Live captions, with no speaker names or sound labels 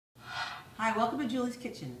Hi, welcome to Julie's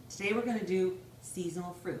Kitchen. Today we're going to do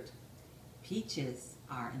seasonal fruit. Peaches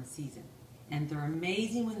are in season, and they're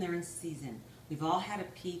amazing when they're in season. We've all had a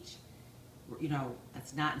peach,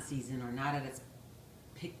 that's not in season or not at its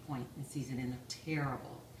pick point in season, and they're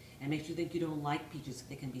terrible. And it makes you think you don't like peaches.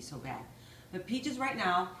 They can be so bad. But peaches right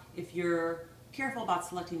now, if you're careful about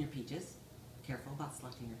selecting your peaches,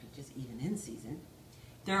 even in season,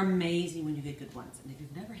 they're amazing when you get good ones. And if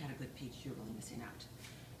you've never had a good peach, you're really missing out.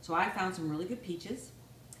 So I found some really good peaches,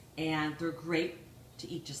 and they're great to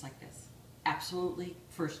eat just like this. Absolutely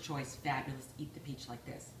first choice, fabulous to eat the peach like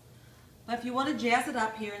this. But if you want to jazz it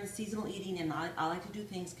up here in the seasonal eating, and I like to do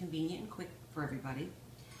things convenient and quick for everybody,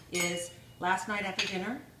 is last night after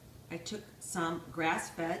dinner, I took some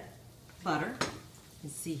grass-fed butter. You can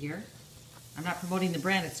see here. I'm not promoting the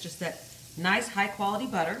brand, it's just that nice high-quality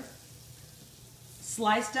butter.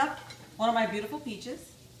 Sliced up one of my beautiful peaches.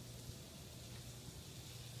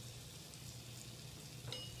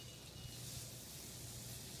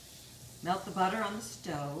 Melt the butter on the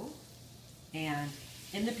stove, and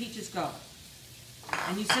in the peaches go.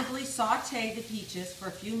 And you simply saute the peaches for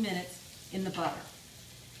a few minutes in the butter.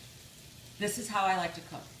 This is how I like to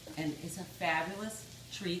cook, and it's a fabulous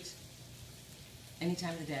treat any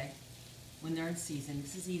time of the day when they're in season.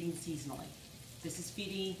 This is eating seasonally. This is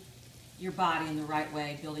feeding your body in the right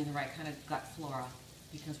way, building the right kind of gut flora,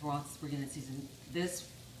 because we're getting in season. This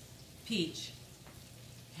peach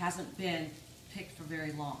hasn't been picked for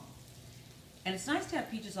very long. And it's nice to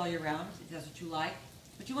have peaches all year round, if that's what you like,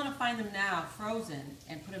 but you want to find them now frozen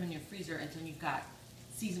and put them in your freezer until you've got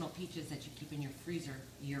seasonal peaches that you keep in your freezer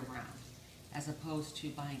year round, as opposed to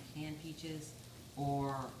buying canned peaches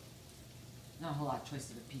or not a whole lot of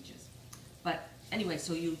choices of peaches. But anyway,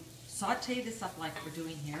 so you saute this up like we're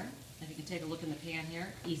doing here. If you can take a look in the pan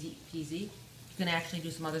here, easy peasy. You can actually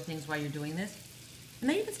do some other things while you're doing this. And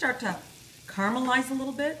then you can start to caramelize a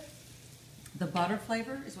little bit. The butter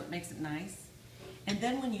flavor is what makes it nice. And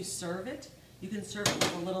then when you serve it, you can serve it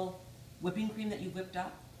with a little whipping cream that you whipped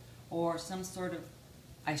up, or some sort of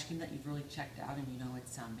ice cream that you've really checked out and you know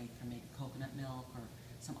it's made from maybe coconut milk, or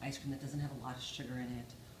some ice cream that doesn't have a lot of sugar in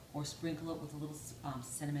it, or sprinkle it with a little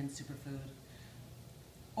cinnamon superfood,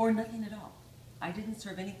 or nothing at all. I didn't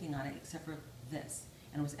serve anything on it except for this,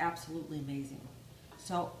 and it was absolutely amazing.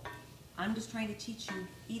 So I'm just trying to teach you,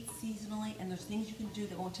 eat seasonally, and there's things you can do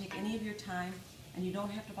that won't take any of your time, and you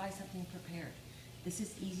don't have to buy something prepared. This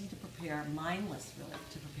is easy to prepare, mindless really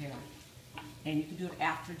to prepare, and you can do it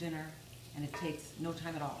after dinner, and it takes no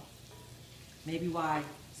time at all. Maybe why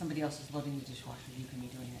somebody else is loading the dishwasher, you can be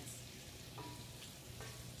doing this.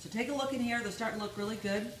 So take a look in here. They're starting to look really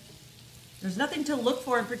good. There's nothing to look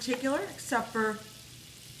for in particular, except for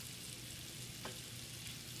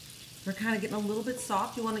they're kind of getting a little bit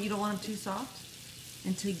soft. You don't want them too soft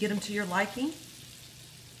until you get them to your liking.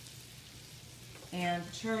 And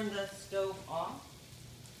turn the stove off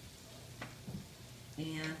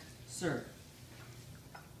and serve.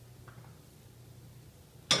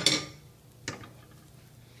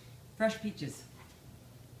 Fresh peaches.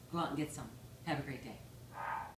 Go out and get some. Have a great day.